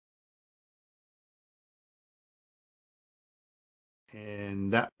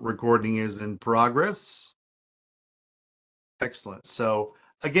And that recording is in progress. Excellent. So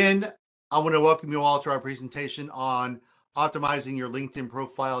again, I want to welcome you all to our presentation on optimizing your LinkedIn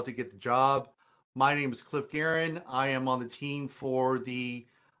profile to get the job. My name is Cliff Guerin. I am on the team for the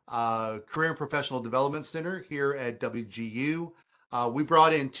Career and Professional Development Center here at WGU. We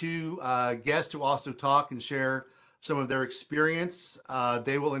brought in two guests to also talk and share some of their experience.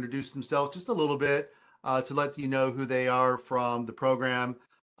 They will introduce themselves just a little bit to let you know who they are from the program.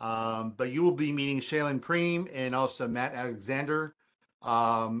 But you will be meeting Shaylin Preem and also Matt Alexander.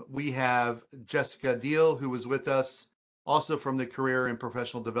 We have Jessica Deal, who was with us also from the Career and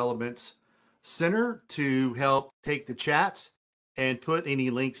Professional Development Center to help take the chat and put any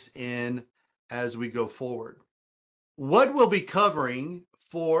links in as we go forward. What we'll be covering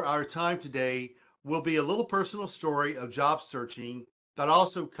for our time today will be a little personal story of job searching that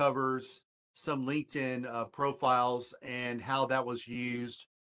also covers some LinkedIn profiles and how that was used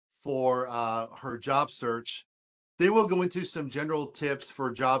for her job search. Then we'll go into some general tips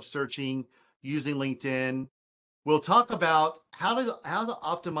for job searching using LinkedIn. We'll talk about how to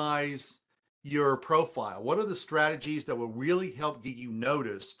optimize your profile. What are the strategies that will really help get you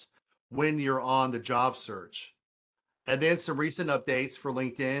noticed when you're on the job search? And then some recent updates for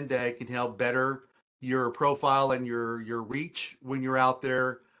LinkedIn that can help better your profile and your reach when you're out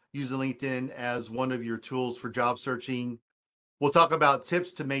there using LinkedIn as one of your tools for job searching. We'll talk about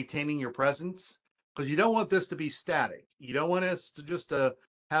tips to maintaining your presence because you don't want this to be static. You don't want us to just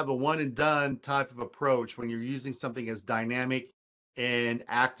have a one and done type of approach when you're using something as dynamic and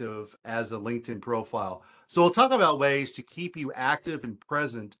active as a LinkedIn profile. So we'll talk about ways to keep you active and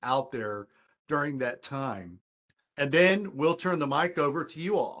present out there during that time. And then we'll turn the mic over to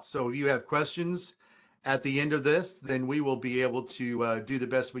you all. So if you have questions at the end of this, then we will be able to do the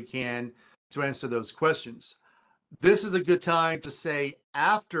best we can to answer those questions. This is a good time to say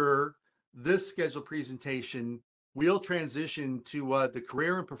after this scheduled presentation, we'll transition to what the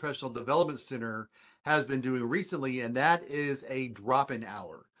Career and Professional Development Center has been doing recently, and that is a drop-in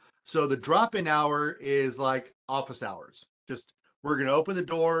hour. So the drop-in hour is like office hours. Just we're going to open the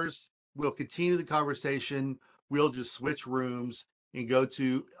doors, we'll continue the conversation, we'll just switch rooms and go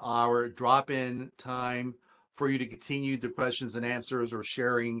to our drop-in time for you to continue the questions and answers or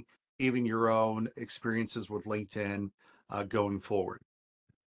sharing even your own experiences with LinkedIn going forward.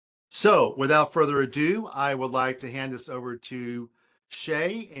 So without further ado, I would like to hand this over to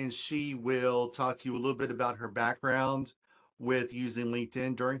Shay, and she will talk to you a little bit about her background with using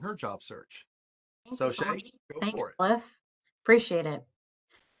LinkedIn during her job search. Thank you So so much. Shay, go Thanks, for it. Cliff. Appreciate it.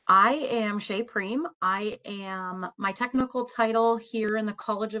 I am Shay Preem. My technical title here in the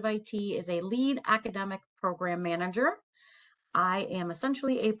College of IT is a lead academic program manager. I am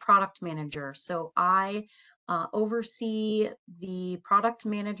essentially a product manager. So I oversee the product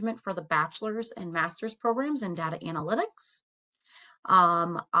management for the bachelor's and master's programs in data analytics.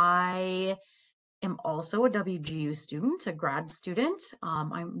 I am also a WGU student, a grad student.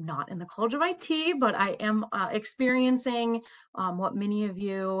 I'm not in the College of IT, but I am experiencing what many of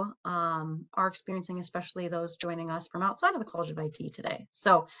you are experiencing, especially those joining us from outside of the College of IT today.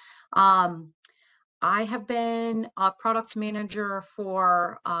 So I have been a product manager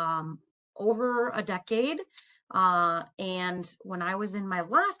for over a decade. And when I was in my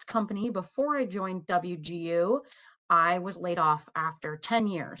last company, before I joined WGU, I was laid off after 10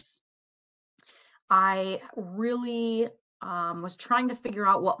 years. I really was trying to figure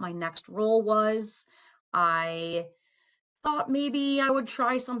out what my next role was. I thought maybe I would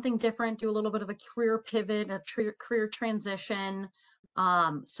try something different, do a little bit of a career pivot, a career transition.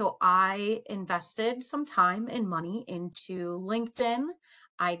 So I invested some time and money into LinkedIn.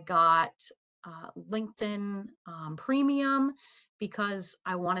 I got LinkedIn Premium because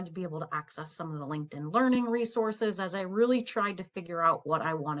I wanted to be able to access some of the LinkedIn learning resources as I really tried to figure out what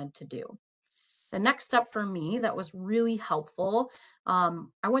I wanted to do. The next step for me that was really helpful, I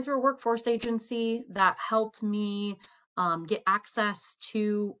went through a workforce agency that helped me get access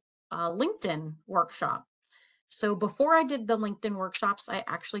to a LinkedIn workshop. So before I did the LinkedIn workshops, I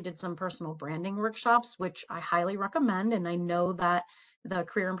actually did some personal branding workshops, which I highly recommend. And I know that the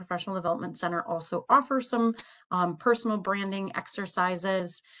Career and Professional Development Center also offers some personal branding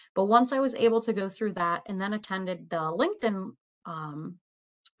exercises. But once I was able to go through that and then attended the LinkedIn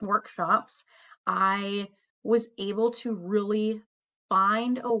workshops, I was able to really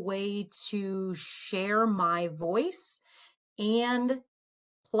find a way to share my voice and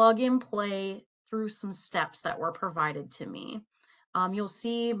plug and play through some steps that were provided to me. You'll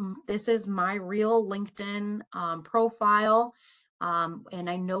see this is my real LinkedIn profile. And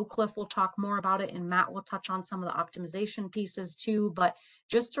I know Cliff will talk more about it and Matt will touch on some of the optimization pieces too, but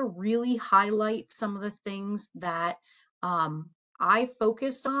just to really highlight some of the things that I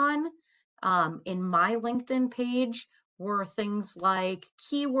focused on in my LinkedIn page were things like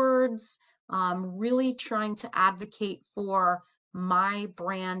keywords, really trying to advocate for my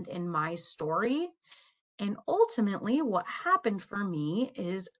brand and my story. And ultimately, what happened for me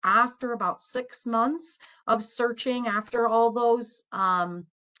is after about 6 months of searching, after all those,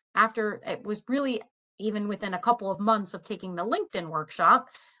 after it was really even within a couple of months of taking the LinkedIn workshop,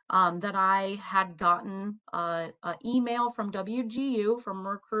 that I had gotten an email from WGU, from a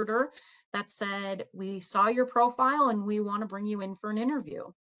recruiter, that said, "We saw your profile and we want to bring you in for an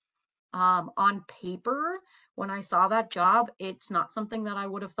interview." On paper, when I saw that job, it's not something that I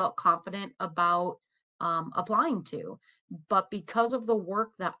would have felt confident about applying to. But because of the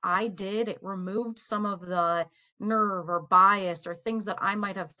work that I did, it removed some of the nerve or bias or things that I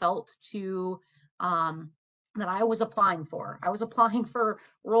might have felt to that I was applying for. I was applying for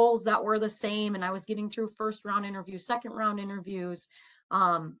roles that were the same, and I was getting through first round interviews, second round interviews,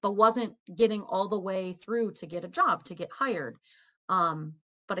 but wasn't getting all the way through to get a job, to get hired. Um,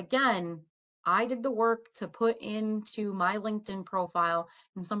 but again, I did the work to put into my LinkedIn profile,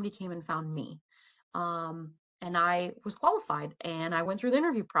 and somebody came and found me. Um, and I was qualified, and I went through the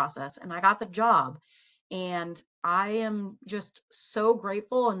interview process, and I got the job. And I am just so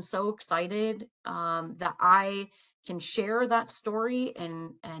grateful and so excited that I can share that story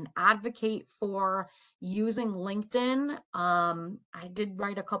and advocate for using LinkedIn. I did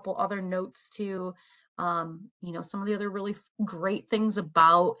write a couple other notes to, some of the other really great things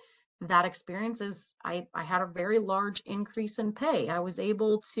about that experience is I had a very large increase in pay. I was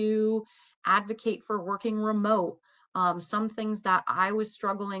able to advocate for working remote. Some things that I was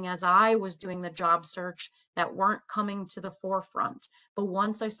struggling as I was doing the job search that weren't coming to the forefront. But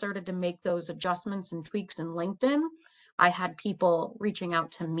once I started to make those adjustments and tweaks in LinkedIn, I had people reaching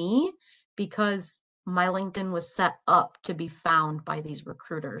out to me because my LinkedIn was set up to be found by these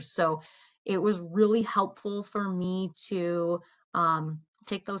recruiters. So it was really helpful for me to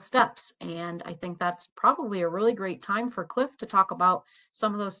take those steps. And I think that's probably a really great time for Cliff to talk about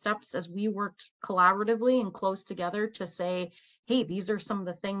some of those steps as we worked collaboratively and close together to say, hey, these are some of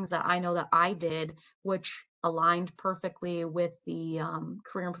the things that I know that I did, which aligned perfectly with the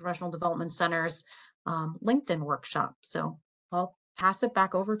Career and Professional Development Center's LinkedIn workshop. So I'll pass it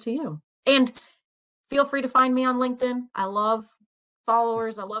back over to you. And feel free to find me on LinkedIn. I love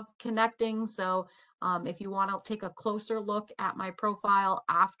followers. I love connecting. So if you want to take a closer look at my profile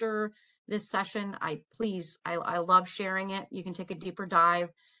after this session, I love sharing it. You can take a deeper dive,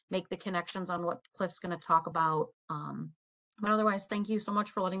 make the connections on what Cliff's going to talk about. But otherwise, thank you so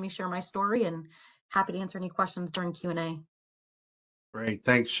much for letting me share my story, and happy to answer any questions during Q&A. Great.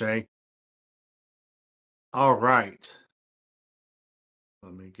 Thanks, Shay. All right.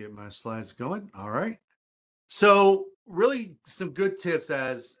 Let me get my slides going. All right. So really some good tips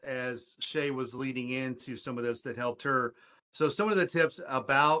as Shay was leading into some of this that helped her. So some of the tips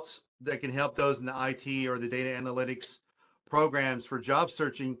about that can help those in the IT or the data analytics programs for job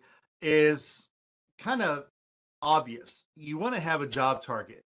searching is kind of obvious. You want to have a job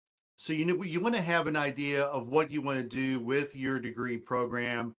target. So you want to have an idea of what you want to do with your degree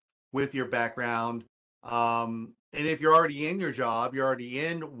program, with your background. And if you're already in your job, you're already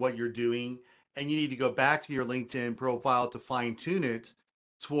in what you're doing, and you need to go back to your LinkedIn profile to fine tune it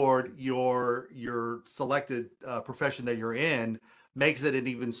toward your selected profession that you're in, makes it an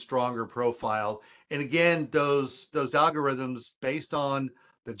even stronger profile. And again, those algorithms based on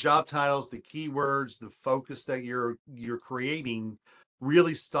the job titles, the keywords, the focus that you're creating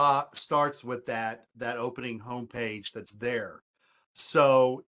really starts with that opening homepage that's there.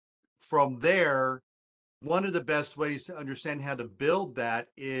 So from there, one of the best ways to understand how to build that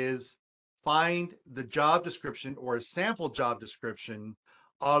is find the job description or a sample job description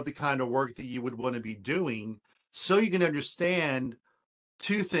of the kind of work that you would want to be doing, so you can understand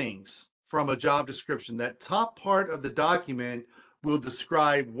two things from a job description. That top part of the document will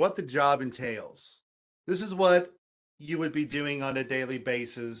describe what the job entails. This is what you would be doing on a daily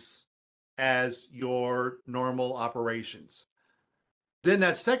basis as your normal operations. Then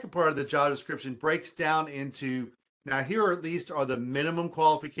that second part of the job description breaks down into, now here at least are the minimum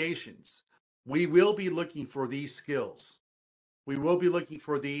qualifications. We will be looking for these skills. We will be looking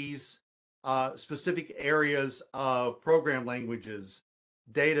for these specific areas of program languages,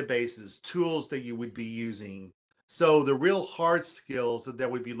 databases, tools that you would be using. So the real hard skills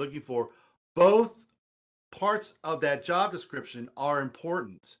that we'd be looking for, both parts of that job description are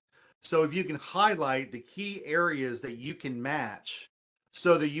important. So if you can highlight the key areas that you can match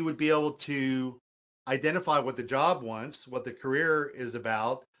so that you would be able to identify what the job wants, what the career is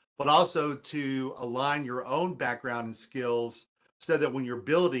about, but also to align your own background and skills so that when you're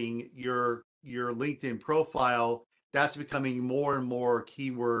building your LinkedIn profile, that's becoming more and more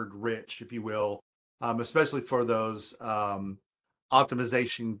keyword rich, if you will, especially for those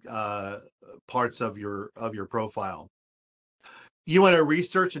optimization parts of your profile. You want to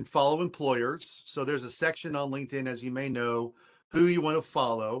research and follow employers. So there's a section on LinkedIn, as you may know, who you want to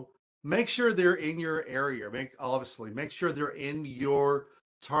follow. Make sure they're in your area. Make sure they're in your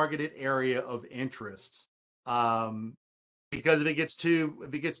targeted area of interest. Um, because if it gets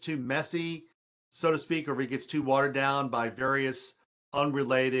too messy, so to speak, or if it gets too watered down by various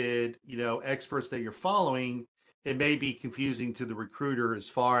unrelated, experts that you're following, it may be confusing to the recruiter as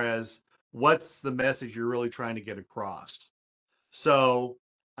far as what's the message you're really trying to get across. So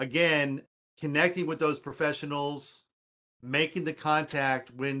again, connecting with those professionals, making the contact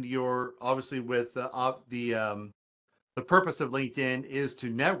when you're obviously with the purpose of LinkedIn is to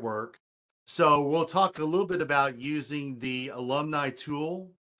network. So we'll talk a little bit about using the alumni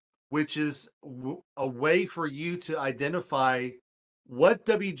tool, which is a way for you to identify what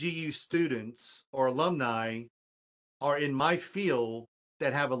WGU students or alumni are in my field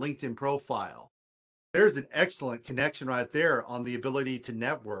that have a LinkedIn profile. There's an excellent connection right there on the ability to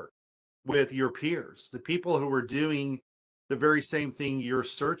network with your peers, the people who are doing the very same thing you're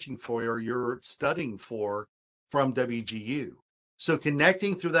searching for or you're studying for from WGU. So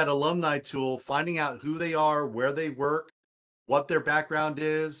connecting through that alumni tool, finding out who they are, where they work, what their background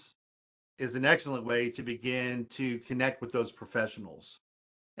is an excellent way to begin to connect with those professionals.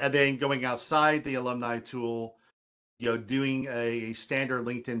 And then going outside the alumni tool, doing a standard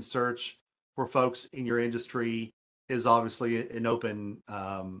LinkedIn search for folks in your industry is obviously an open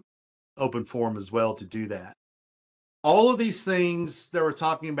forum as well to do that. All of these things that we're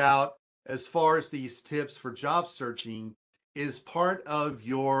talking about as far as these tips for job searching is part of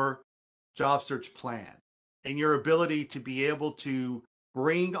your job search plan and your ability to be able to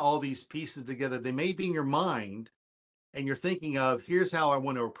bring all these pieces together. They may be in your mind and you're thinking of, here's how I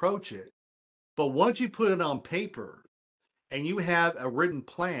want to approach it. But once you put it on paper and you have a written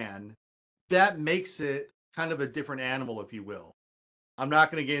plan, that makes it kind of a different animal, if you will. I'm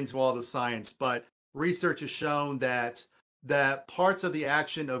not going to get into all the science, but research has shown that parts of the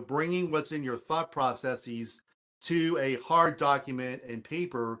action of bringing what's in your thought processes to a hard document and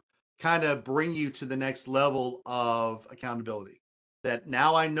paper kind of bring you to the next level of accountability. That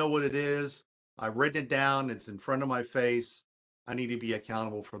now I know what it is. I've written it down. It's in front of my face. I need to be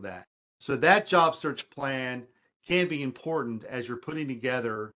accountable for that. So that job search plan can be important as you're putting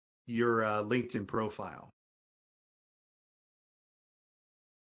together your LinkedIn profile.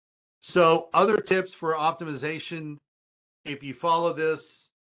 So other tips for optimization, if you follow this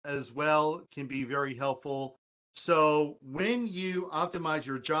as well, can be very helpful. So when you optimize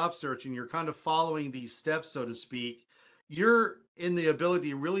your job search and you're kind of following these steps, so to speak, you're in the ability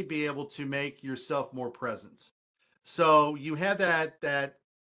to really be able to make yourself more present. So you have that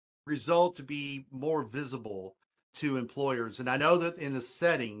result to be more visible to employers. And I know that in the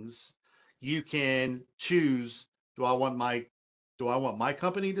settings, you can choose, do I want my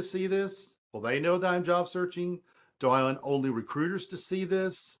company to see this? Will they know that I'm job searching? Do I want only recruiters to see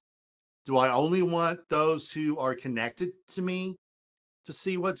this? Do I only want those who are connected to me to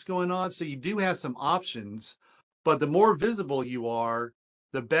see what's going on? So you do have some options, but the more visible you are,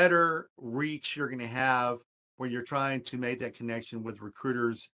 the better reach you're going to have when you're trying to make that connection with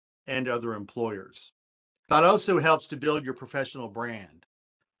recruiters and other employers. That also helps to build your professional brand.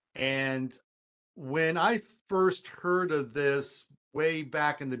 And when I first heard of this way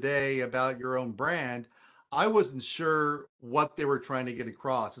back in the day about your own brand, I wasn't sure what they were trying to get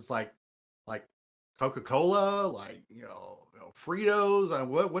across. It's like Coca-Cola,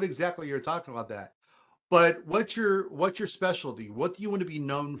 Fritos. What exactly you're talking about that? But what's your specialty? What do you want to be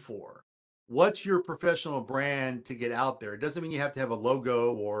known for? What's your professional brand to get out there? It doesn't mean you have to have a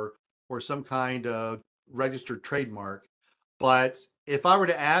logo or some kind of registered trademark. But if I were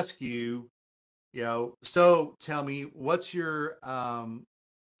to ask you, so tell me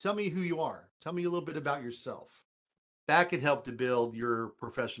tell me who you are. Tell me a little bit about yourself. That could help to build your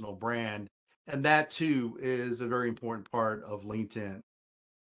professional brand. And that too is a very important part of LinkedIn.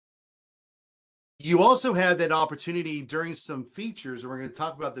 You also have that opportunity during some features, and we're going to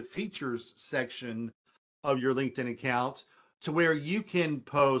talk about the features section of your LinkedIn account, to where you can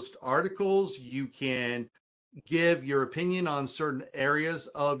post articles, you can give your opinion on certain areas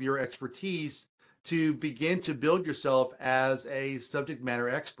of your expertise to begin to build yourself as a subject matter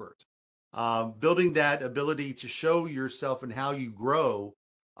expert. building that ability to show yourself and how you grow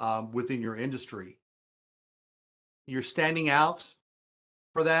within your industry. You're standing out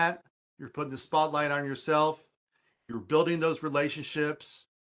for that. You're putting the spotlight on yourself. You're building those relationships.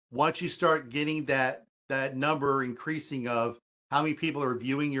 Once you start getting that number increasing of how many people are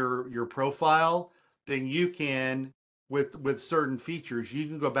viewing your profile, then you can, with certain features, you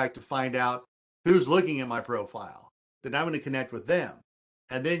can go back to find out who's looking at my profile. Then I'm going to connect with them.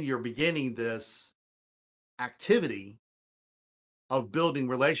 And then you're beginning this activity of building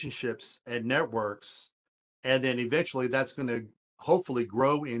relationships and networks. And then eventually that's going to hopefully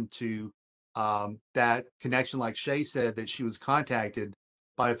grow into that connection, like Shay said, that she was contacted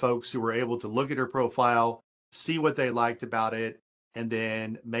by folks who were able to look at her profile, see what they liked about it, and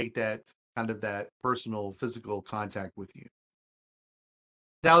then make that kind of that personal, physical contact with you.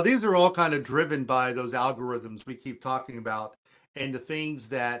 Now, these are all kind of driven by those algorithms we keep talking about and the things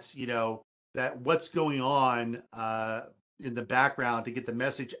that, that what's going on in the background to get the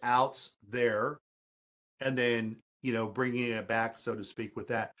message out there and then, bringing it back, so to speak, with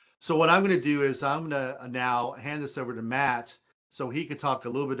that. So what I'm going to do is I'm going to now hand this over to Matt so he could talk a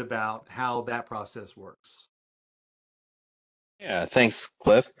little bit about how that process works. Yeah, thanks,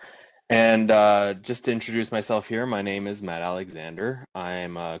 Cliff. And just to introduce myself here, my name is Matt Alexander.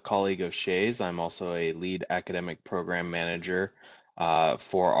 I'm a colleague of Shay's. I'm also a lead academic program manager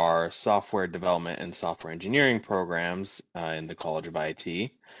for our software development and software engineering programs in the College of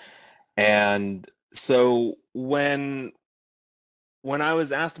IT. And so when I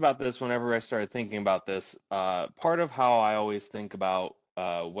was asked about this, whenever I started thinking about this, part of how I always think about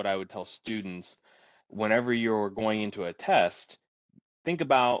what I would tell students whenever you're going into a test, think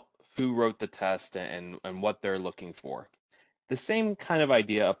about who wrote the test and what they're looking for. The same kind of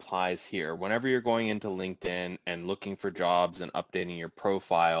idea applies here. Whenever you're going into LinkedIn and looking for jobs and updating your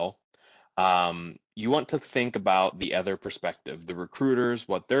profile, you want to think about the other perspective, the recruiters,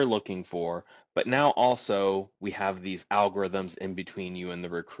 what they're looking for. But now also we have these algorithms in between you and the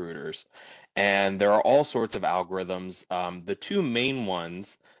recruiters. And there are all sorts of algorithms. The two main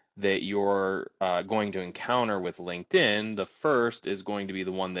ones that you're going to encounter with LinkedIn, the first is going to be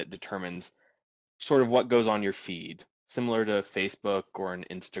the one that determines sort of what goes on your feed, similar to Facebook or an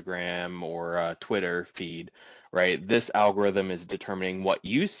Instagram or a Twitter feed, right? This algorithm is determining what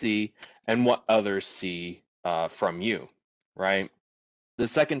you see and what others see from you, right? The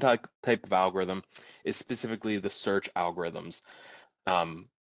second type of algorithm is specifically the search algorithms.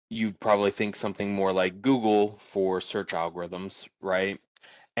 You'd probably think something more like Google for search algorithms, right?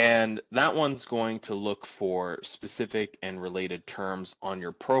 And that one's going to look for specific and related terms on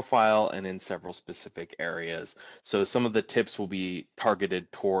your profile and in several specific areas. So some of the tips will be targeted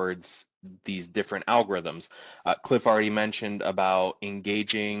towards these different algorithms. Cliff already mentioned about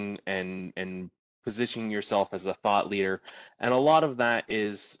engaging and positioning yourself as a thought leader, and a lot of that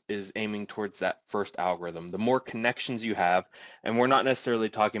is aiming towards that first algorithm. The more connections you have, and we're not necessarily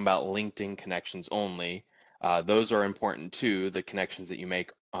talking about LinkedIn connections only. Those are important too, the connections that you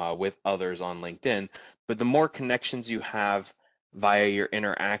make with others on LinkedIn. But the more connections you have via your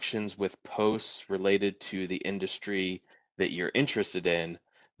interactions with posts related to the industry that you're interested in,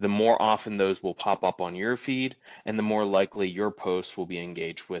 the more often those will pop up on your feed, and the more likely your posts will be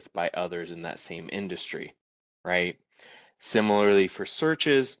engaged with by others in that same industry, right? Similarly, for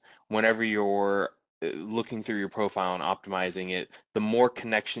searches, whenever you're looking through your profile and optimizing it, the more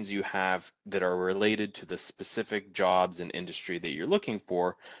connections you have that are related to the specific jobs and industry that you're looking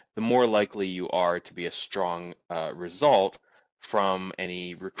for, the more likely you are to be a strong result from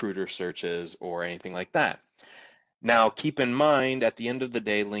any recruiter searches or anything like that. Now, keep in mind, at the end of the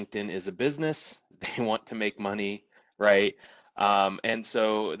day, LinkedIn is a business. They want to make money, right? And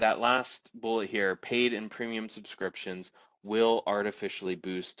so that last bullet here, paid and premium subscriptions will artificially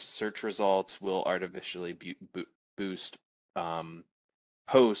boost search results, will artificially boost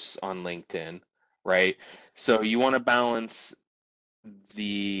posts on LinkedIn, right? So you want to balance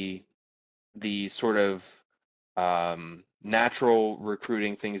the sort of natural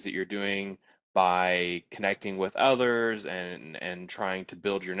recruiting things that you're doing by connecting with others and trying to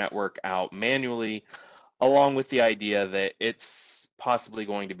build your network out manually, along with the idea that it's possibly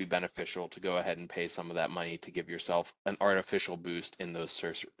going to be beneficial to go ahead and pay some of that money to give yourself an artificial boost in those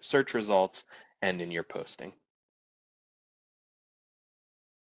search results and in your posting.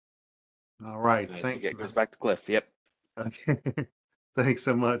 All right. And I think Thanks, it goes Matt. back to Cliff. Yep. Okay. Thanks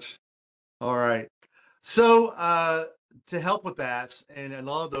so much. All right. So to help with that and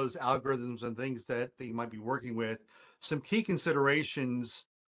all of those algorithms and things that you might be working with, some key considerations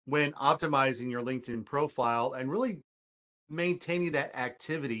when optimizing your LinkedIn profile and really maintaining that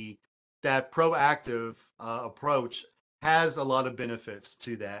activity that proactive approach has a lot of benefits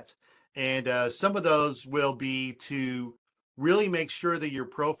to that. And some of those will be to really make sure that your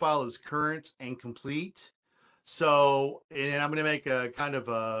profile is current and complete. So, and I'm going to make a kind of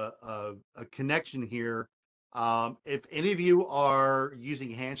a connection here. If any of you are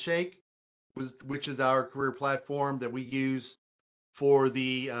using Handshake, which is our career platform that we use for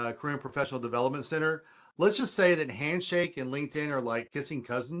the Career and Professional Development Center, let's just say that Handshake and LinkedIn are like kissing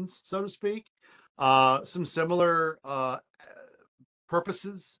cousins, so to speak. Some similar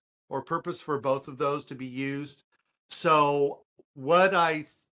purposes or purpose for both of those to be used. So what I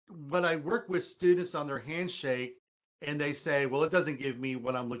work with students on their Handshake, and they say, well, it doesn't give me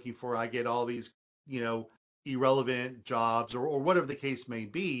what I'm looking for. I get all these, irrelevant jobs or whatever the case may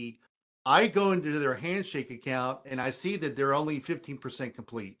be. I go into their Handshake account and I see that they're only 15%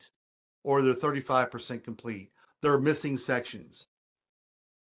 complete or they're 35% complete. They're missing sections.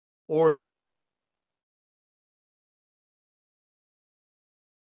 Or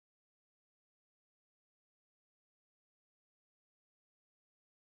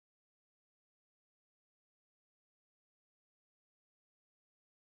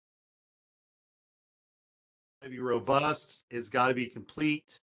to be robust, it's got to be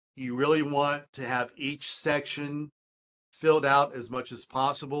complete. You really want to have each section filled out as much as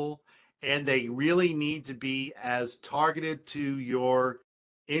possible, and they really need to be as targeted to your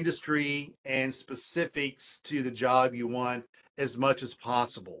industry and specifics to the job you want as much as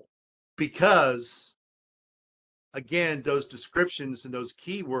possible. Because again, those descriptions and those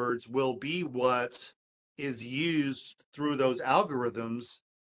keywords will be what is used through those algorithms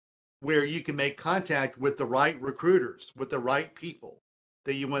where you can make contact with the right recruiters, with the right people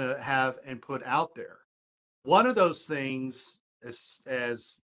that you want to have and put out there. One of those things,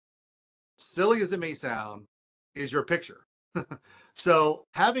 as silly as it may sound, is your picture. So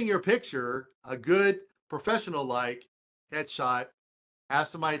having your picture, a good professional like headshot, have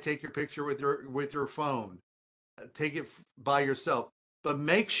somebody take your picture with your phone, take it by yourself, but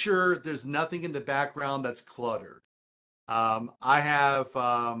make sure there's nothing in the background that's cluttered. I have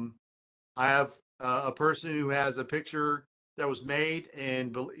a person who has a picture that was made,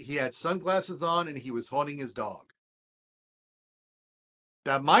 and he had sunglasses on and he was holding his dog.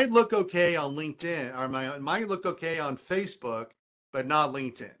 That might look okay on LinkedIn, or might look okay on Facebook, but not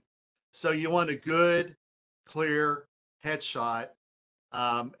LinkedIn. So you want a good, clear headshot.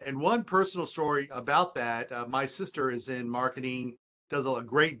 And one personal story about that, my sister is in marketing, does a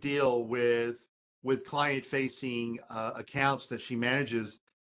great deal with client-facing accounts that she manages.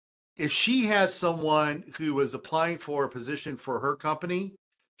 If she has someone who is applying for a position for her company,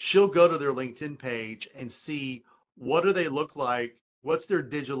 she'll go to their LinkedIn page and see what do they look like, what's their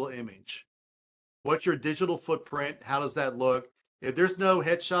digital image, what's your digital footprint, how does that look. If there's no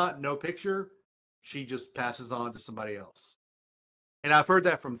headshot, no picture, she just passes on to somebody else. And I've heard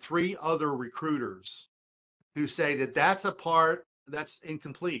that from 3 other recruiters who say that that's a part that's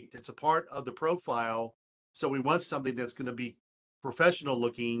incomplete. It's a part of the profile. So we want something that's going to be professional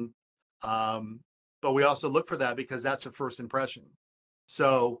looking. But we also look for that because that's a first impression.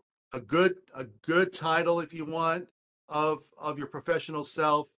 So a good title, if you want, of your professional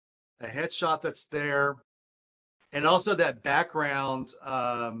self, a headshot that's there, and also that background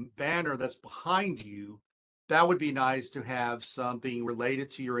banner that's behind you. That would be nice to have something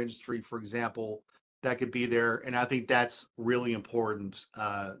related to your industry, for example, that could be there. And I think that's really important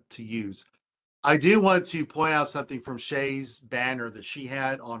to use. I do want to point out something from Shay's banner that she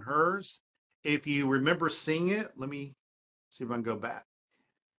had on hers. If you remember seeing it, let me see if I can go back.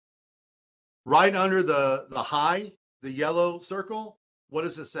 Right under the hi, the yellow circle, what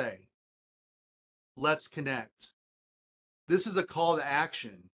does it say? Let's connect. This is a call to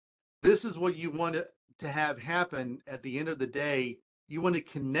action. This is what you want to have happen at the end of the day. You want to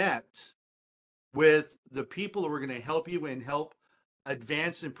connect with the people who are going to help you and help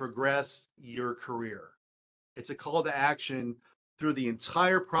advance and progress your career. It's a call to action through the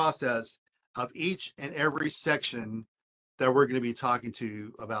entire process of each and every section that we're going to be talking to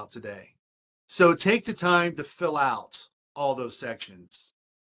you about today. So take the time to fill out all those sections.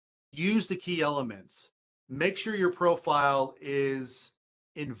 Use the key elements. Make sure your profile is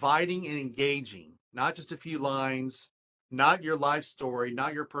inviting and engaging, not just a few lines, not your life story,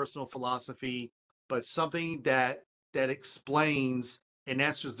 not your personal philosophy, but something that explains and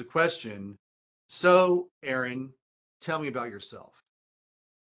answers the question. So, Aaron, tell me about yourself.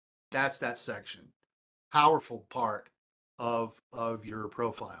 That's that section. Powerful part of your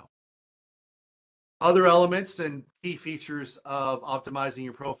profile. Other elements and key features of optimizing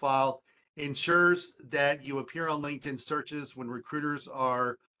your profile ensures that you appear on LinkedIn searches when recruiters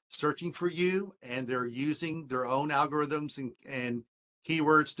are searching for you and they're using their own algorithms and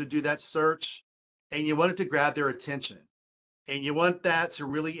keywords to do that search, and you want it to grab their attention. And you want that to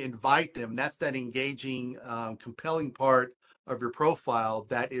really invite them. That's that engaging, compelling part of your profile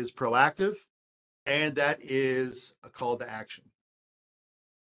that is proactive and that is a call to action.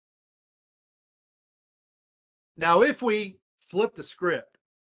 Now, if we flip the script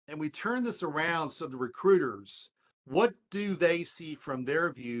and we turn this around, so the recruiters, what do they see from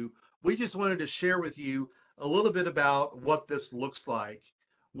their view? We just wanted to share with you a little bit about what this looks like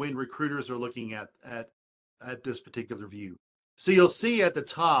when recruiters are looking at this particular view. So you'll see at the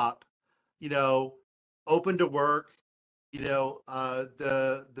top, open to work,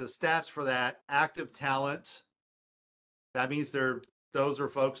 the stats for that active talent. That means those are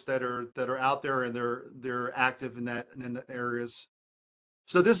folks that are out there and they're active in the areas.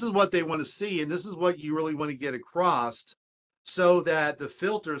 So this is what they want to see, and this is what you really want to get across, so that the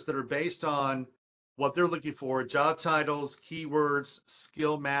filters that are based on what they're looking for, job titles, keywords,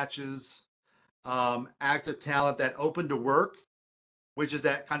 skill matches, active talent, that open to work, which is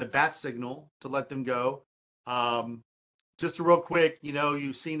that kind of bat signal to let them go. Just real quick,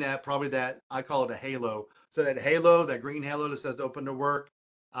 you've seen that, probably that, I call it a halo. So that halo, that green halo that says open to work.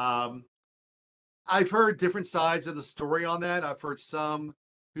 I've heard different sides of the story on that. I've heard some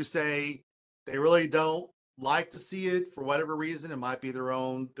who say they really don't like to see it for whatever reason. It might be their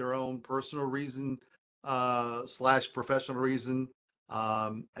own personal reason / professional reason.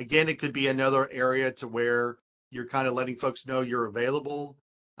 Again, it could be another area to where you're kind of letting folks know you're available.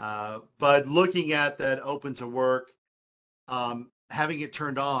 But looking at that open to work, having it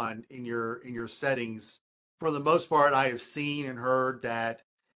turned on in your settings, for the most part, I have seen and heard that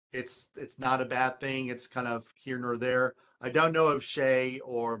it's not a bad thing. It's kind of here nor there. I don't know if Shay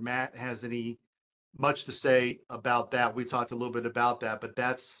or Matt has any much to say about that. We talked a little bit about that, but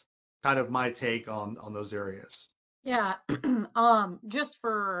that's kind of my take on those areas. Yeah, just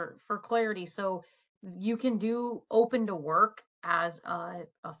for clarity, so you can do open to work as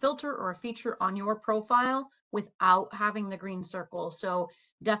a filter or a feature on your profile without having the green circle. So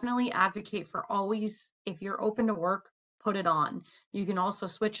definitely advocate for always, if you're open to work, put it on. You can also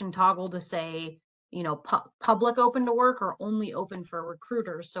switch and toggle to say, public open to work or only open for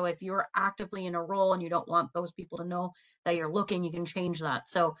recruiters. So if you're actively in a role and you don't want those people to know that you're looking, you can change that.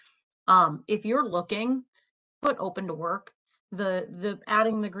 So if you're looking, put open to work. The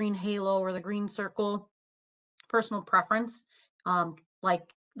adding the green halo or the green circle, personal preference. Like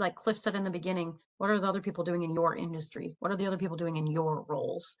Cliff said in the beginning, what are the other people doing in your industry? What are the other people doing in your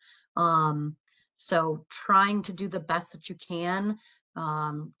roles? So trying to do the best that you can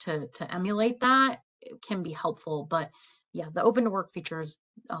to emulate that can be helpful. But yeah, the open to work feature is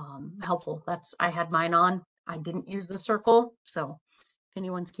helpful. I had mine on. I didn't use the circle, so if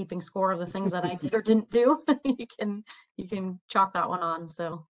anyone's keeping score of the things that I did or didn't do, you can chalk that one on.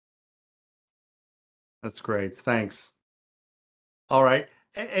 So That's great. Thanks. All right.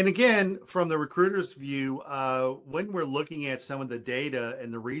 And again, from the recruiter's view, when we're looking at some of the data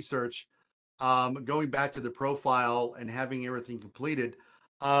and the research, going back to the profile and having everything completed,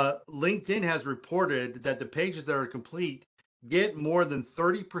 LinkedIn has reported that the pages that are complete get more than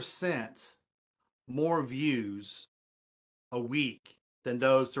 30% more views a week than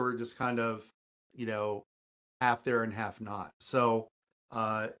those who are just kind of, half there and half not. So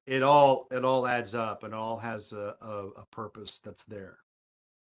it all adds up and all has a purpose that's there.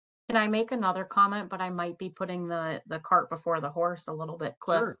 can I make another comment? But I might be putting the cart before the horse a little bit,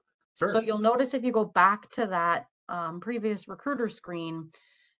 Cliff. Sure. So you'll notice if you go back to that previous recruiter screen,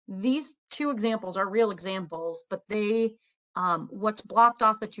 these two examples are real examples, but they what's blocked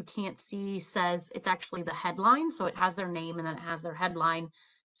off that you can't see says it's actually the headline. So it has their name and then it has their headline.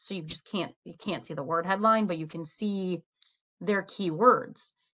 So you can't see the word headline, but you can see their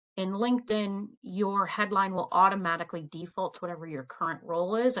keywords. In LinkedIn, your headline will automatically default to whatever your current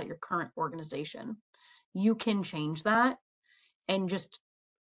role is at your current organization. You can change that, and just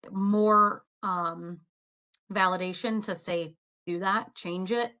more validation to say, do that,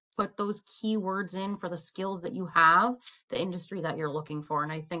 change it, put those keywords in for the skills that you have, the industry that you're looking for.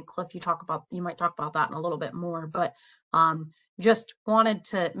 And I think, Cliff, you might talk about that in a little bit more, but just wanted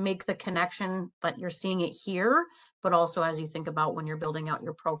to make the connection that you're seeing it here, but also as you think about when you're building out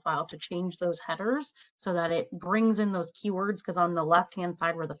your profile, to change those headers so that it brings in those keywords, because on the left-hand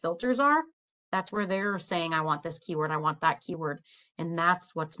side where the filters are, that's where they're saying, I want this keyword, I want that keyword. And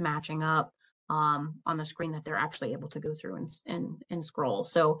that's what's matching up on the screen that they're actually able to go through and scroll.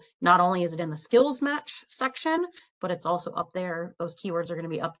 So not only is it in the skills match section, but it's also up there. Those keywords are going to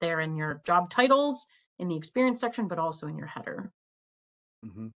be up there in your job titles, in the experience section, but also in your header.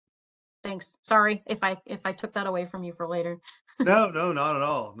 Mm-hmm. Thanks. Sorry if I took that away from you for later. No, no, not at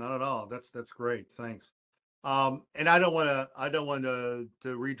all. Not at all. That's great. Thanks. And I don't want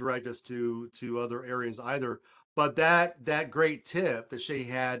to redirect us to other areas either. But that great tip that Shay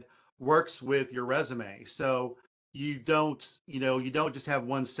had works with your resume. So you don't just have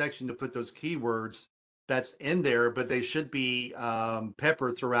one section to put those keywords that's in there, but they should be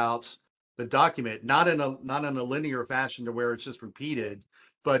peppered throughout the document, not in a linear fashion to where it's just repeated,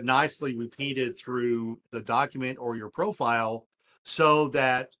 but nicely repeated through the document or your profile so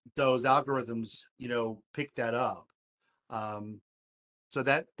that those algorithms, pick that up. Um, so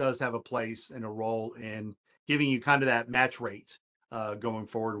that does have a place and a role in giving you kind of that match rate going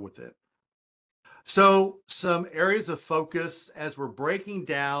forward with it. So some areas of focus as we're breaking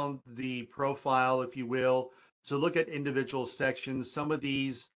down the profile, if you will, to look at individual sections. Some of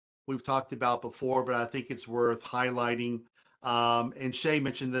these we've talked about before, but I think it's worth highlighting. And Shay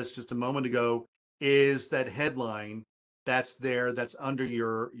mentioned this just a moment ago, is that headline that's there, that's under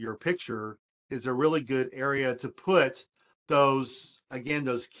your picture, is a really good area to put those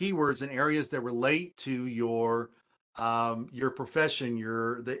keywords and areas that relate to your profession,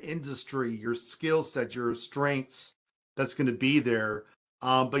 the industry, your skill set, your strengths that's going to be there.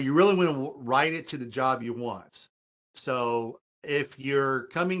 But you really want to write it to the job you want. So if you're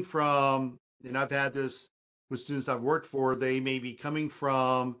coming from, and I've had this with students I've worked for, they may be coming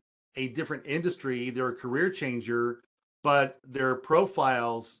from a different industry, they're a career changer, but their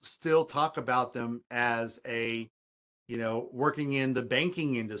profiles still talk about them as working in the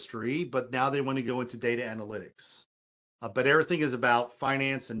banking industry, but now they want to go into data analytics. But everything is about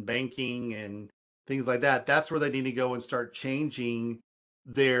finance and banking and things like that. That's where they need to go and start changing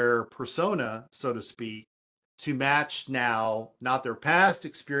their persona, so to speak, to match now not their past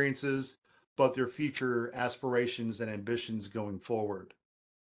experiences, but their future aspirations and ambitions going forward.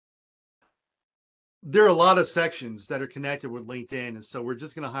 There are a lot of sections that are connected with LinkedIn, and so we're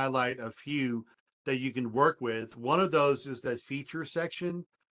just going to highlight a few that you can work with. One of those is that feature section.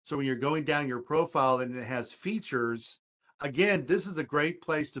 So when you're going down your profile and it has features, again, this is a great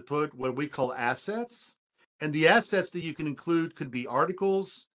place to put what we call assets. And the assets that you can include could be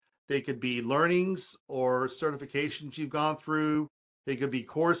articles, they could be learnings or certifications you've gone through, they could be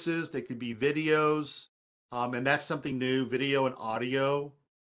courses, they could be videos. And that's something new, video and audio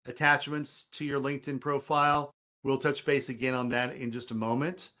attachments to your LinkedIn profile. We'll touch base again on that in just a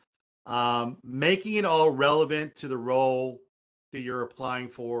moment. Making it all relevant to the role that you're applying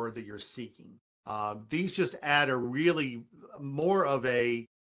for, that you're seeking. These just add a really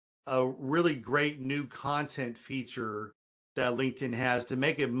really great new content feature that LinkedIn has to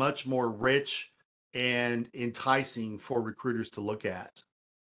make it much more rich and enticing for recruiters to look at.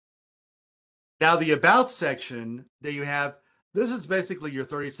 Now, the about section that you have, this is basically your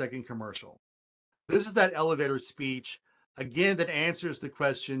 30-second commercial. This is that elevator speech, again, that answers the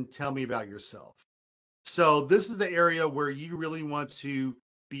question, tell me about yourself. So this is the area where you really want to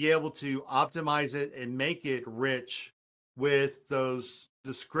be able to optimize it and make it rich with those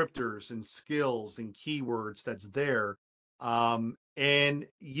descriptors and skills and keywords that's there. And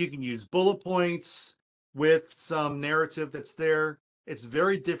you can use bullet points with some narrative that's there. It's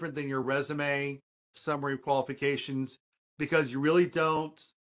very different than your resume summary qualifications because you really don't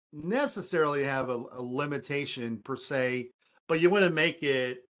necessarily have a limitation per se, but you want to make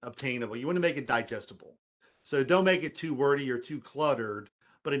it obtainable. You want to make it digestible. So don't make it too wordy or too cluttered,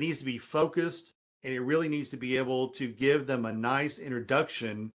 but it needs to be focused and it really needs to be able to give them a nice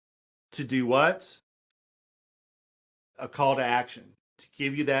introduction to do what? A call to action, to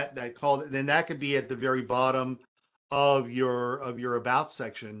give you that call. Then that could be at the very bottom of your about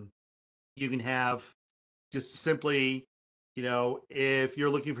section. You can have just simply, if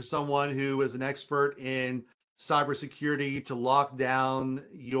you're looking for someone who is an expert in cybersecurity to lock down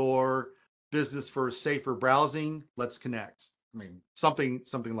your business for safer browsing, let's connect. I mean, something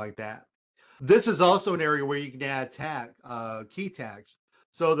like that. This is also an area where you can add key tags.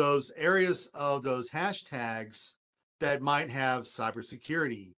 So those areas of those hashtags that might have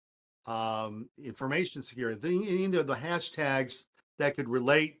cybersecurity, information security, any of the hashtags that could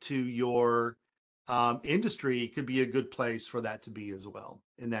relate to your industry could be a good place for that to be as well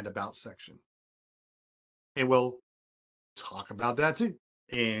in that about section. And we'll talk about that too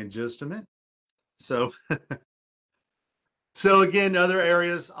in just a minute. So, so again, other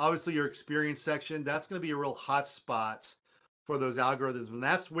areas, obviously your experience section, that's going to be a real hot spot for those algorithms. And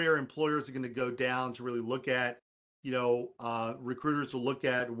that's where employers are going to go down to really look at, recruiters will look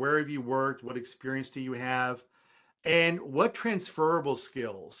at where have you worked, what experience do you have, and what transferable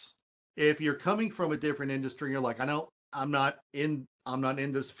skills. If you're coming from a different industry, you're like, I'm not in I'm not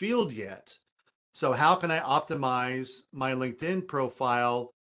in this field yet. So how can I optimize my LinkedIn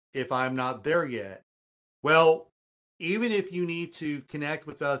profile if I'm not there yet? Well, even if you need to connect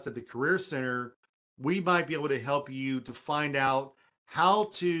with us at the Career Center, we might be able to help you to find out how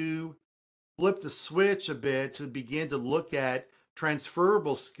to flip the switch a bit to begin to look at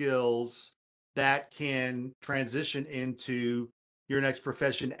transferable skills that can transition into your next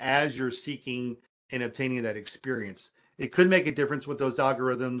profession as you're seeking and obtaining that experience. It could make a difference with those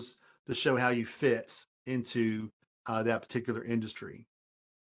algorithms to show how you fit into that particular industry.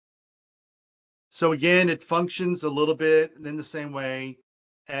 So again, it functions a little bit in the same way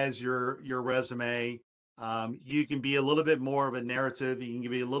as your resume. You can be a little bit more of a narrative. You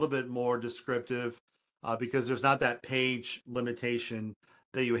can be a little bit more descriptive because there's not that page limitation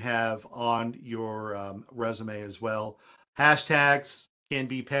that you have on your resume as well. Hashtags can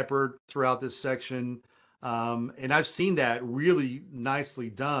be peppered throughout this section. And I've seen that really nicely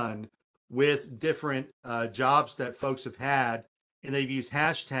done with different jobs that folks have had, and they've used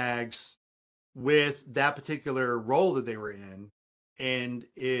hashtags with that particular role that they were in, and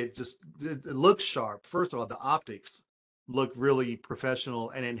it looks sharp. First of all, the optics look really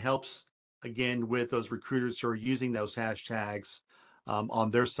professional, and it helps again with those recruiters who are using those hashtags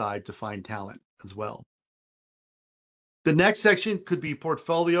on their side to find talent as well. The next section could be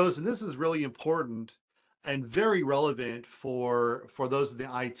portfolios, and this is really important and very relevant for those in the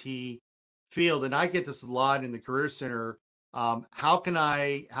IT field. And I get this a lot in the Career Center. How can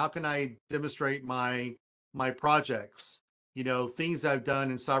I demonstrate my projects? You know, things I've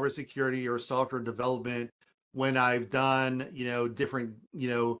done in cybersecurity or software development when I've done different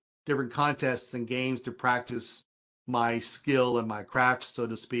contests and games to practice my skill and my craft, so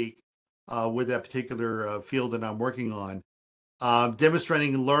to speak, with that particular field that I'm working on.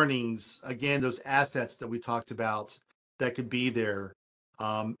 Demonstrating learnings, again, those assets that we talked about that could be there.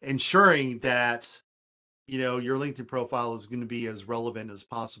 Ensuring that, your LinkedIn profile is going to be as relevant as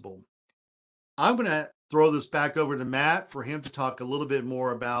possible. I'm going to throw this back over to Matt for him to talk a little bit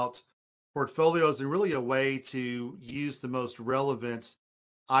more about portfolios and really a way to use the most relevant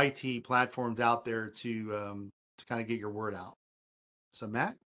IT platforms out there to kind of get your word out. So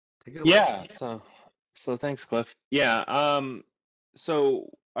Matt, take it away. Yeah, so thanks, Cliff. Yeah, so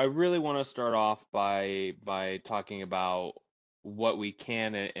I really want to start off by talking about what we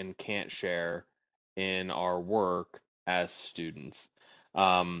can and can't share in our work as students.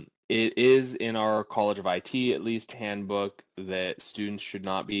 It is in our College of IT, at least, handbook that students should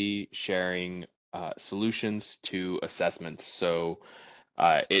not be sharing solutions to assessments. So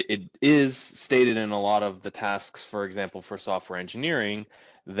it is stated in a lot of the tasks, for example, for software engineering,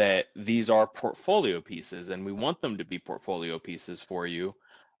 that these are portfolio pieces and we want them to be portfolio pieces for you.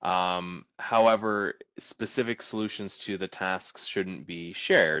 However, specific solutions to the tasks shouldn't be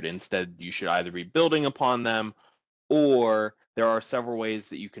shared. Instead, you should either be building upon them, or there are several ways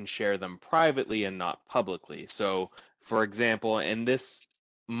that you can share them privately and not publicly. So, for example, and this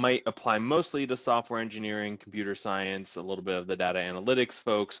might apply mostly to software engineering, computer science, a little bit of the data analytics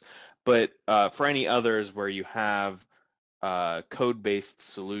folks, but for any others where you have code-based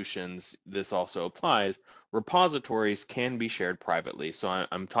solutions, this also applies. Repositories can be shared privately. So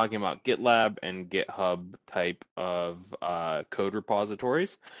I'm talking about GitLab and GitHub type of code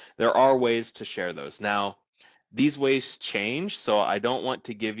repositories. There are ways to share those. Now, these ways change, so I don't want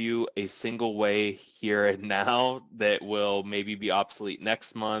to give you a single way here and now that will maybe be obsolete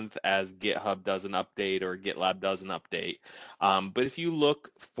next month as GitHub does an update or GitLab does an update. But if you look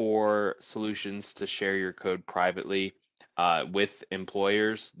for solutions to share your code privately with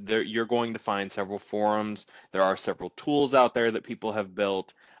employers, you're going to find several forums. There are several tools out there that people have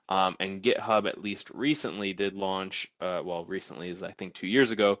built. And GitHub, at least recently, did launch, well, recently is I think 2 years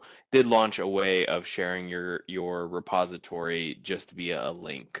ago, did launch a way of sharing your repository just via a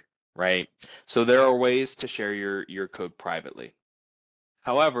link, right? So there are ways to share your code privately.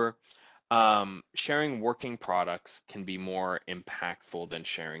 However, sharing working products can be more impactful than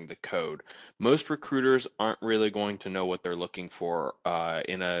sharing the code. Most recruiters aren't really going to know what they're looking for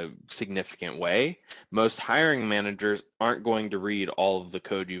in a significant way. Most hiring managers aren't going to read all of the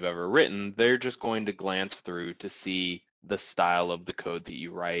code you've ever written. They're just going to glance through to see the style of the code that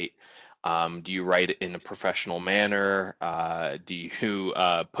you write. Do you write it in a professional manner? Do you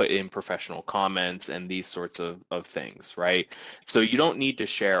put in professional comments and these sorts of things, right? So you don't need to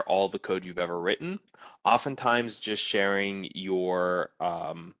share all the code you've ever written. Oftentimes, just sharing your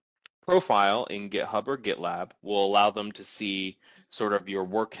profile in GitHub or GitLab will allow them to see sort of your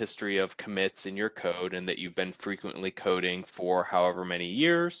work history of commits in your code and that you've been frequently coding for however many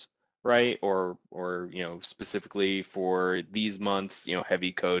years, right? Or specifically for these months,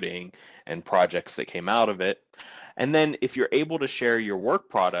 heavy coding and projects that came out of it. And then if you're able to share your work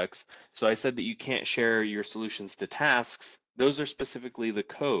products, so I said that you can't share your solutions to tasks, those are specifically the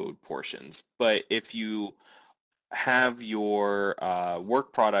code portions. But if you have your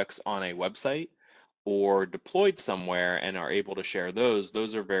work products on a website or deployed somewhere and are able to share those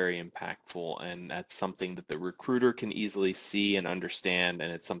are very impactful. And that's something that the recruiter can easily see and understand.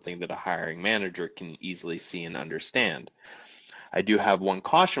 And it's something that a hiring manager can easily see and understand. I do have one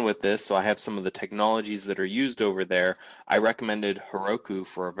caution with this. So I have some of the technologies that are used over there. I recommended Heroku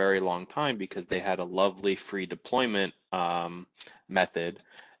for a very long time because they had a lovely free deployment method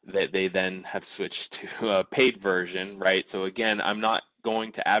that they then have switched to a paid version, right? So again, I'm not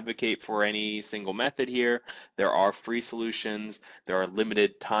going to advocate for any single method here. There are free solutions. There are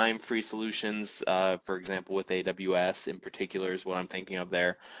limited time free solutions. For example, with AWS in particular is what I'm thinking of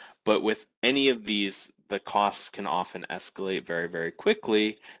there. But with any of these, the costs can often escalate very, very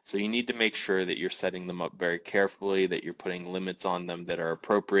quickly. So you need to make sure that you're setting them up very carefully, that you're putting limits on them that are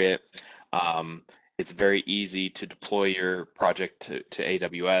appropriate. It's very easy to deploy your project to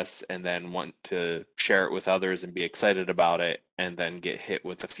AWS and then want to share it with others and be excited about it and then get hit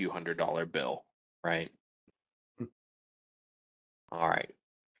with a few $100 bill, right? All right.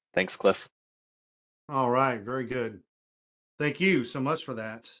 Thanks, Cliff. All right, very good. Thank you so much for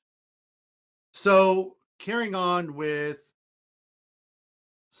that. So, carrying on with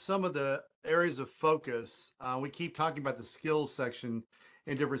some of the areas of focus, we keep talking about the skills section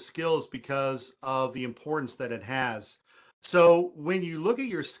and different skills because of the importance that it has. So, when you look at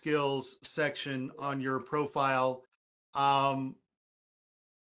your skills section on your profile, um,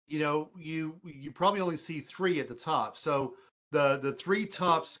 you probably only see three at the top. So the three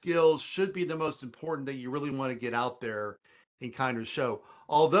top skills should be the most important that you really want to get out there and kind of show.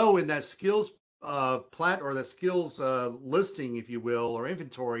 Although in that skills plat or that skills listing, if you will, or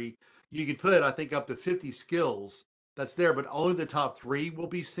inventory, you can put I think up to 50 skills that's there, but only the top three will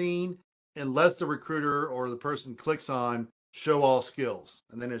be seen unless the recruiter or the person clicks on show all skills,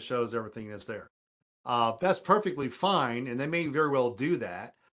 and then it shows everything that's there. That's perfectly fine, and they may very well do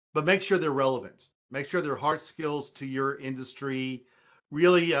that, but make sure they're relevant. Make sure they're hard skills to your industry.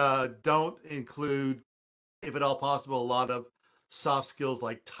 Really don't include, if at all possible, a lot of soft skills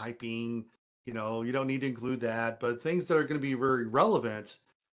like typing. You don't need to include that, but things that are going to be very relevant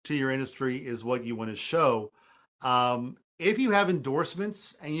to your industry is what you want to show. If you have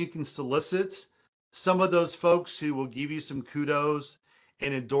endorsements and you can solicit some of those folks who will give you some kudos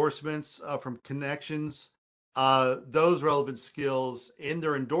and endorsements from connections, those relevant skills in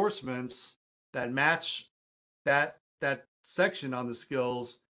their endorsements that match that section on the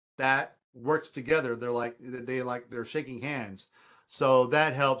skills that works together. They're shaking hands. So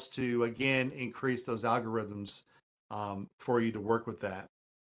that helps to again increase those algorithms for you to work with that.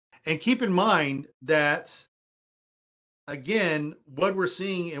 And keep in mind that again, what we're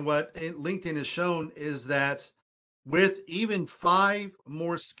seeing and what LinkedIn has shown is that with even 5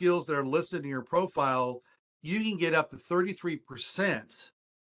 more skills that are listed in your profile, you can get up to 33%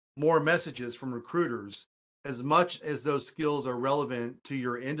 more messages from recruiters as much as those skills are relevant to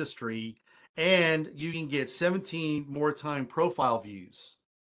your industry. And you can get 17 more time profile views.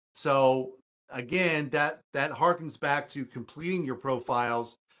 So again, that harkens back to completing your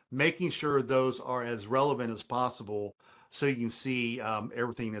profiles, making sure those are as relevant as possible so you can see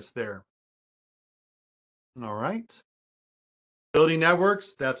everything that's there. All right. Building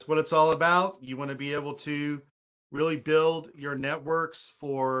networks, that's what it's all about. You want to be able to really build your networks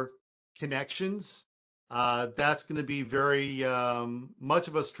for connections. That's going to be very much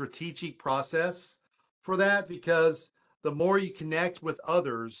of a strategic process for that because the more you connect with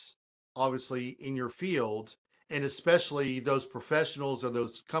others, obviously in your field, and especially those professionals or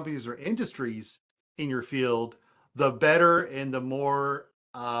those companies or industries in your field, the better and the more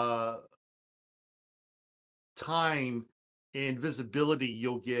time and visibility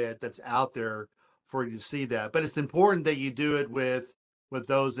you'll get that's out there for you to see that. But it's important that you do it with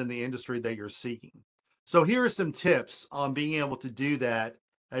those in the industry that you're seeking. So here are some tips on being able to do that.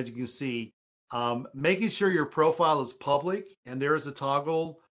 As you can see, making sure your profile is public, and there is a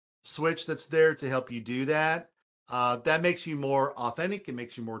toggle switch that's there to help you do that. That makes you more authentic. It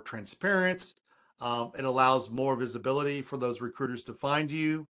makes you more transparent. It allows more visibility for those recruiters to find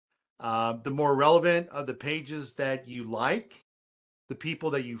you. The more relevant of the pages that you like, the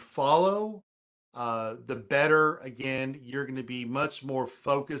people that you follow, the better, again, you're going to be much more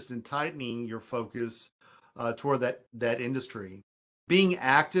focused and tightening your focus toward that industry. Being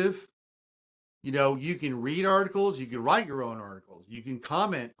active You know, you can read articles, you can write your own articles, you can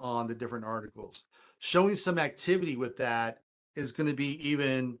comment on the different articles. Showing some activity with that is going to be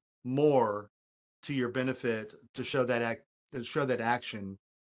even more to your benefit to show that action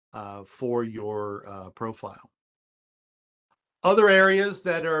for your profile. Other areas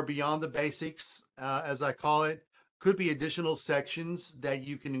that are beyond the basics, as I call it, could be additional sections that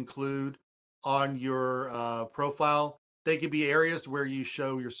you can include on your profile. They could be areas where you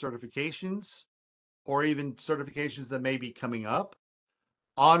show your certifications or even certifications that may be coming up,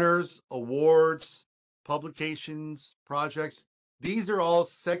 honors, awards, publications, projects. These are all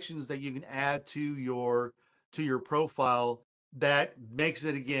sections that you can add to your profile that makes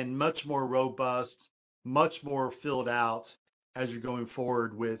it, again, much more robust, much more filled out as you're going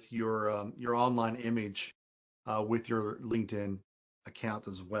forward with your online image with your LinkedIn account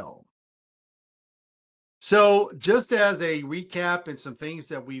as well. So just as a recap and some things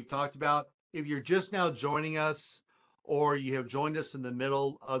that we've talked about, if you're just now joining us or you have joined us in the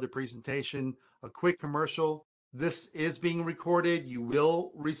middle of the presentation, a quick commercial. This is being recorded. You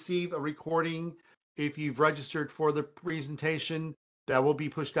will receive a recording if you've registered for the presentation. That will be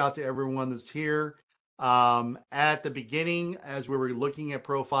pushed out to everyone that's here. At the beginning, as we were looking at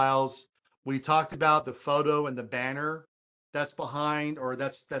profiles, we talked about the photo and the banner that's behind, or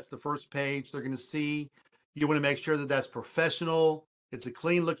that's the first page they're going to see. You want to make sure that that's professional. It's a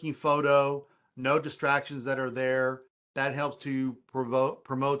clean looking photo, no distractions that are there. That helps to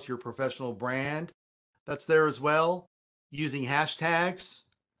promote your professional brand. That's there as well. Using hashtags.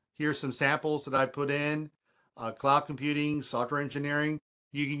 Here's some samples that I put in. Cloud computing, software engineering.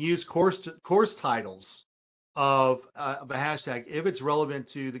 You can use course titles of a hashtag if it's relevant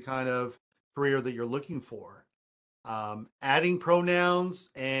to the kind of career that you're looking for. Adding pronouns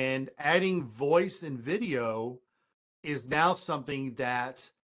and adding voice and video is now something that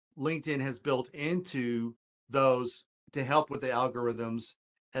LinkedIn has built into those to help with the algorithms,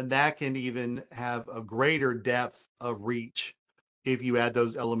 and that can even have a greater depth of reach if you add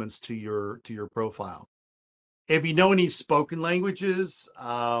those elements to your profile. If you know any spoken languages,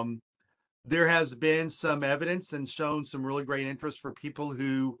 there has been some evidence and shown some really great interest for people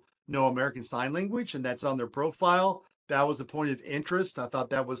who know American Sign Language, and that's on their profile. That was a point of interest. I thought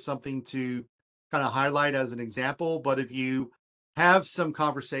that was something to kind of highlight as an example. But if you have some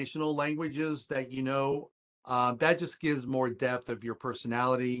conversational languages that you know, that just gives more depth of your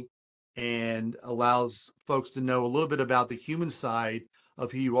personality and allows folks to know a little bit about the human side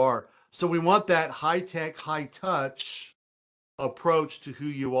of who you are. So we want that high-tech, high-touch approach to who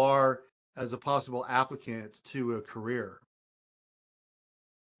you are as a possible applicant to a career.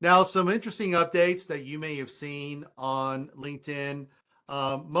 Now, some interesting updates that you may have seen on LinkedIn,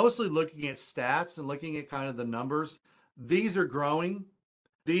 mostly looking at stats and looking at kind of the numbers. These are growing.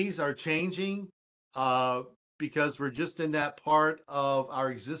 These are changing because we're just in that part of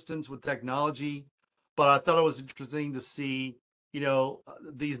our existence with technology. But I thought it was interesting to see,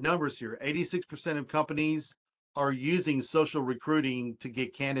 these numbers here. 86% of companies are using social recruiting to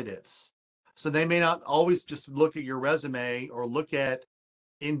get candidates. So they may not always just look at your resume or look at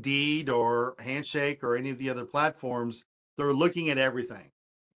Indeed or Handshake or any of the other platforms. They're looking at everything.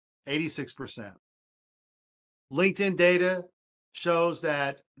 86%. LinkedIn data shows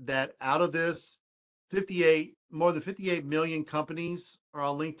that out of this, more than 58 million companies are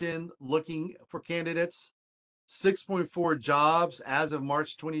on LinkedIn looking for candidates. 6.4 jobs as of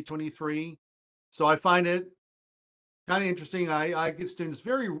March 2023. So I find it kind of interesting. I get students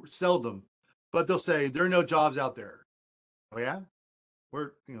very seldom, but they'll say there are no jobs out there. Oh yeah,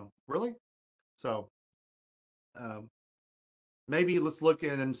 really? So maybe let's look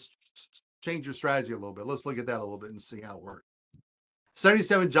in and change your strategy a little bit. Let's look at that a little bit and see how it works.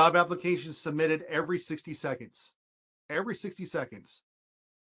 77 job applications submitted every 60 seconds. Every 60 seconds.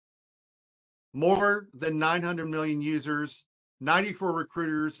 More than 900 million users, 94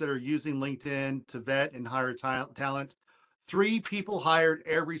 recruiters that are using LinkedIn to vet and hire talent. 3 people hired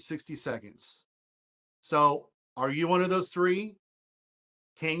every 60 seconds. So are you one of those 3?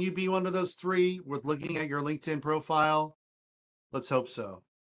 Can you be one of those 3 with looking at your LinkedIn profile? Let's hope so.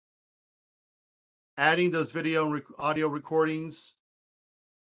 Adding those video and audio recordings.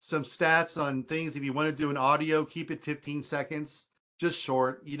 Some stats on things. If you want to do an audio, keep it 15 seconds. Just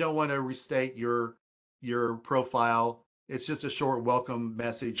short. You don't want to restate your profile. It's just a short welcome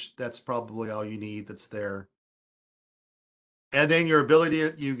message. That's probably all you need that's there. And then your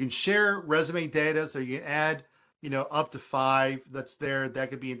ability you can share resume data. So you can add, up to 5 that's there.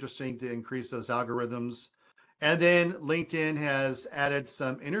 That could be interesting to increase those algorithms. And then LinkedIn has added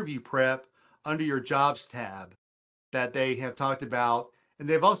some interview prep under your jobs tab that they have talked about. And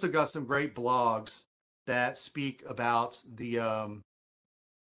they've also got some great blogs that speak about the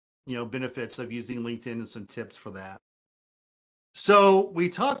benefits of using LinkedIn and some tips for that. So we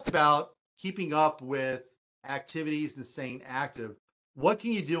talked about keeping up with activities and staying active. What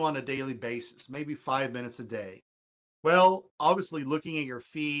can you do on a daily basis? Maybe 5 minutes a day. Well, obviously looking at your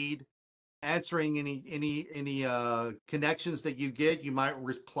feed, answering any connections that you get. You might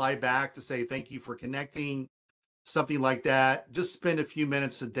reply back to say thank you for connecting, something like that. Just spend a few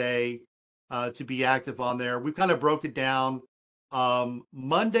minutes a day to be active on there. We've kind of broke it down.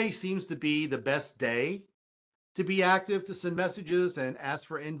 Monday seems to be the best day to be active, to send messages and ask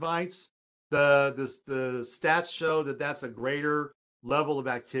for invites. The stats show that that's a greater level of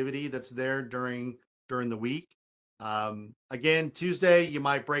activity that's there during the week. Again, Tuesday you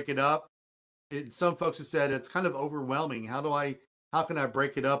might break it up. Some folks have said it's kind of overwhelming. How can I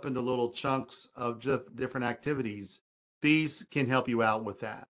break it up into little chunks of just different activities? These can help you out with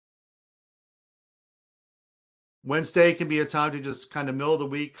that. Wednesday can be a time to just kind of middle of the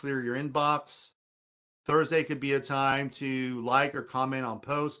week, clear your inbox. Thursday could be a time to like or comment on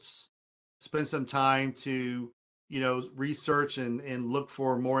posts, spend some time to, research and look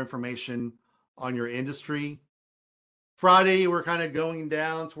for more information on your industry. Friday, we're kind of going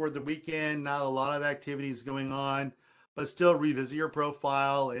down toward the weekend, not a lot of activities going on, but still revisit your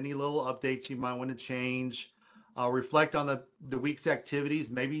profile, any little updates you might want to change, reflect on the week's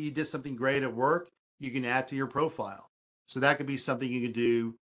activities. Maybe you did something great at work, you can add to your profile. So that could be something you can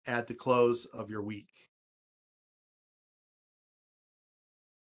do at the close of your week.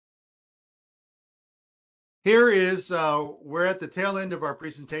 Here is, we're at the tail end of our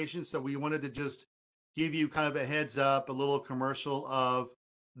presentation, so we wanted to just give you kind of a heads up, a little commercial of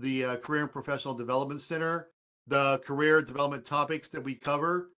the Career and Professional Development Center, the career development topics that we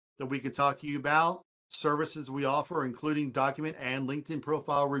cover that we could talk to you about, services we offer, including document and LinkedIn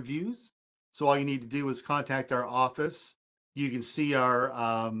profile reviews. So all you need to do is contact our office. You can see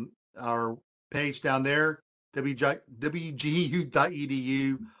our page down there, wgu.edu/,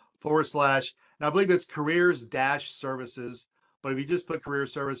 and I believe it's careers-services. But if you just put career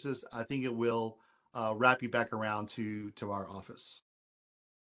services, I think it will wrap you back around to our office.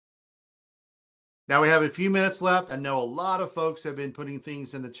 Now we have a few minutes left. I know a lot of folks have been putting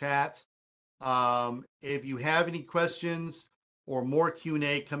things in the chat. If you have any questions or more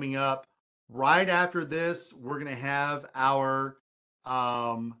Q&A coming up, right after this, we're going to have our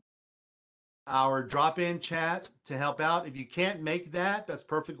drop-in chat to help out. If you can't make that, that's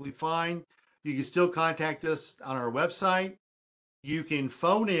perfectly fine. You can still contact us on our website. You can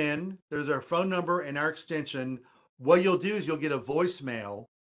phone in. There's our phone number and our extension. What you'll do is you'll get a voicemail,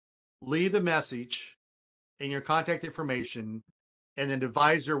 leave the message and your contact information, and then the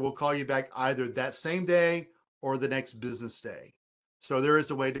advisor will call you back either that same day or the next business day. So there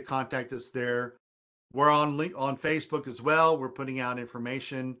is a way to contact us there. We're on Facebook as well. We're putting out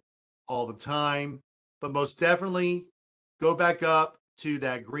information all the time, but most definitely go back up to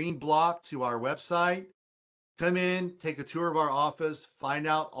that green block to our website. Come in, take a tour of our office, find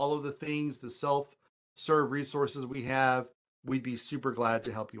out all of the things, the self-serve resources we have. We'd be super glad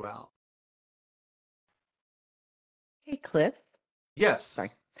to help you out. Hey, Cliff. Yes.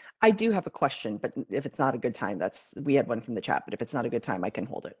 Sorry. I do have a question, but if it's not a good time, we had one from the chat, but if it's not a good time, I can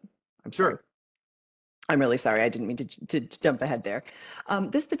hold it. I'm sorry. Sure. I'm really sorry. I didn't mean to jump ahead there.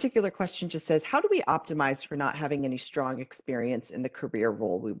 This particular question just says, how do we optimize for not having any strong experience in the career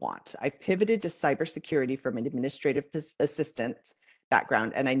role we want? I've pivoted to cybersecurity from an administrative assistant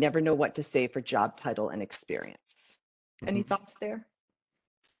background, and I never know what to say for job title and experience. Any thoughts there?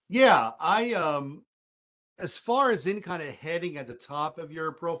 Yeah, as far as any kind of heading at the top of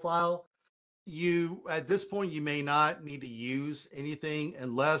your profile, at this point, you may not need to use anything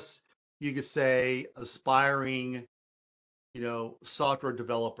unless you could say aspiring, software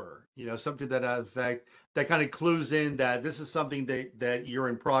developer, something to that effect, that kind of clues in that this is something that you're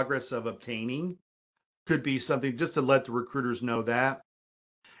in progress of obtaining. Could be something just to let the recruiters know that.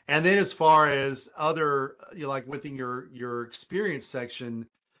 And then as far as other, like within your experience section,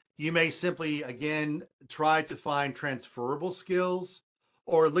 you may simply, again, try to find transferable skills,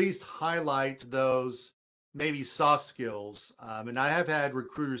 or at least highlight those maybe soft skills. And I have had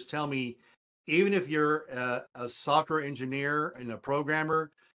recruiters tell me, even if you're a software engineer and a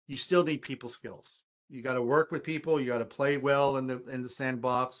programmer, you still need people skills. You got to work with people. You got to play well in the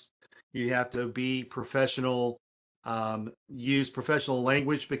sandbox. You have to be professional, use professional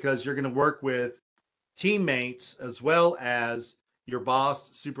language, because you're going to work with teammates as well as your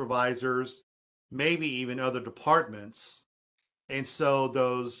boss, supervisors, maybe even other departments. And so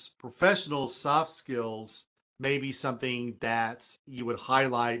those professional soft skills maybe something that you would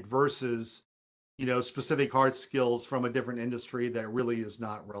highlight versus, specific hard skills from a different industry that really is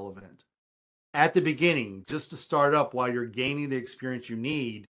not relevant. At the beginning, just to start up while you're gaining the experience you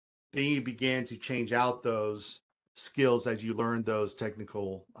need, then you begin to change out those skills as you learn those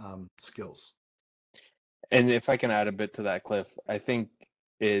technical skills. And if I can add a bit to that, Cliff, I think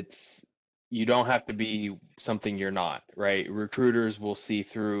you don't have to be something you're not, right? Recruiters will see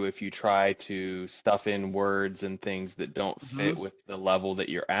through if you try to stuff in words and things that don't fit with the level that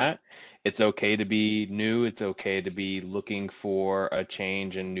you're at. It's okay to be new. It's okay to be looking for a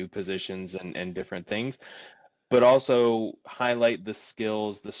change in new positions and different things, but also highlight the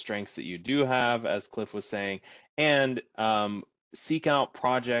skills, the strengths that you do have, as Cliff was saying, and seek out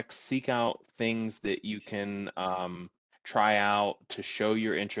projects, seek out things that you can try out to show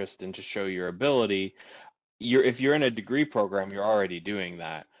your interest and to show your ability. If you're in a degree program, you're already doing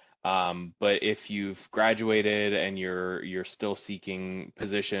that. But if you've graduated and you're still seeking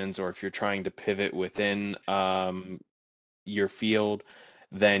positions, or if you're trying to pivot within your field,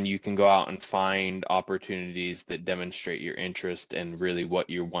 then you can go out and find opportunities that demonstrate your interest and really what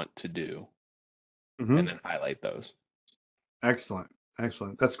you want to do, and then highlight those. Excellent.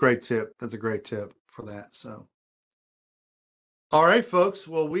 Excellent. That's a great tip. That's a great tip for that. So, all right, folks.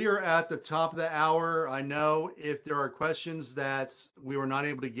 Well, we are at the top of the hour. I know if there are questions that we were not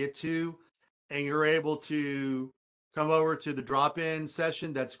able to get to and you're able to come over to the drop-in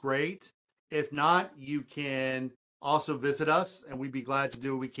session, that's great. If not, you can also visit us and we'd be glad to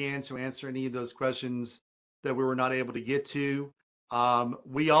do what we can to answer any of those questions that we were not able to get to.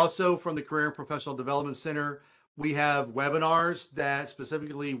 We also, from the Career and Professional Development Center, we have webinars that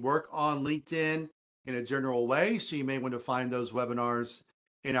specifically work on LinkedIn in a general way. So you may want to find those webinars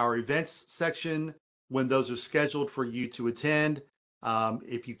in our events section when those are scheduled for you to attend.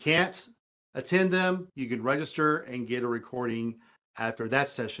 If you can't attend them, you can register and get a recording after that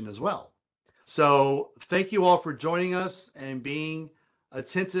session as well. So thank you all for joining us and being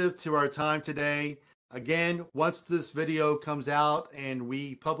attentive to our time today. Again, once this video comes out and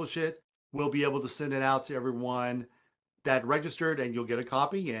we publish it, we'll be able to send it out to everyone that registered and you'll get a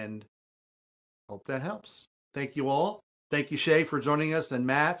copy, and hope that helps. Thank you all. Thank you, Shay, for joining us, and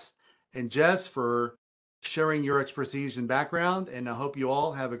Matt and Jess for sharing your expertise and background. And I hope you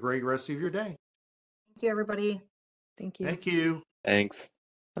all have a great rest of your day. Thank you, everybody. Thank you. Thank you. Thanks.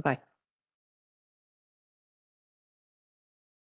 Bye-bye.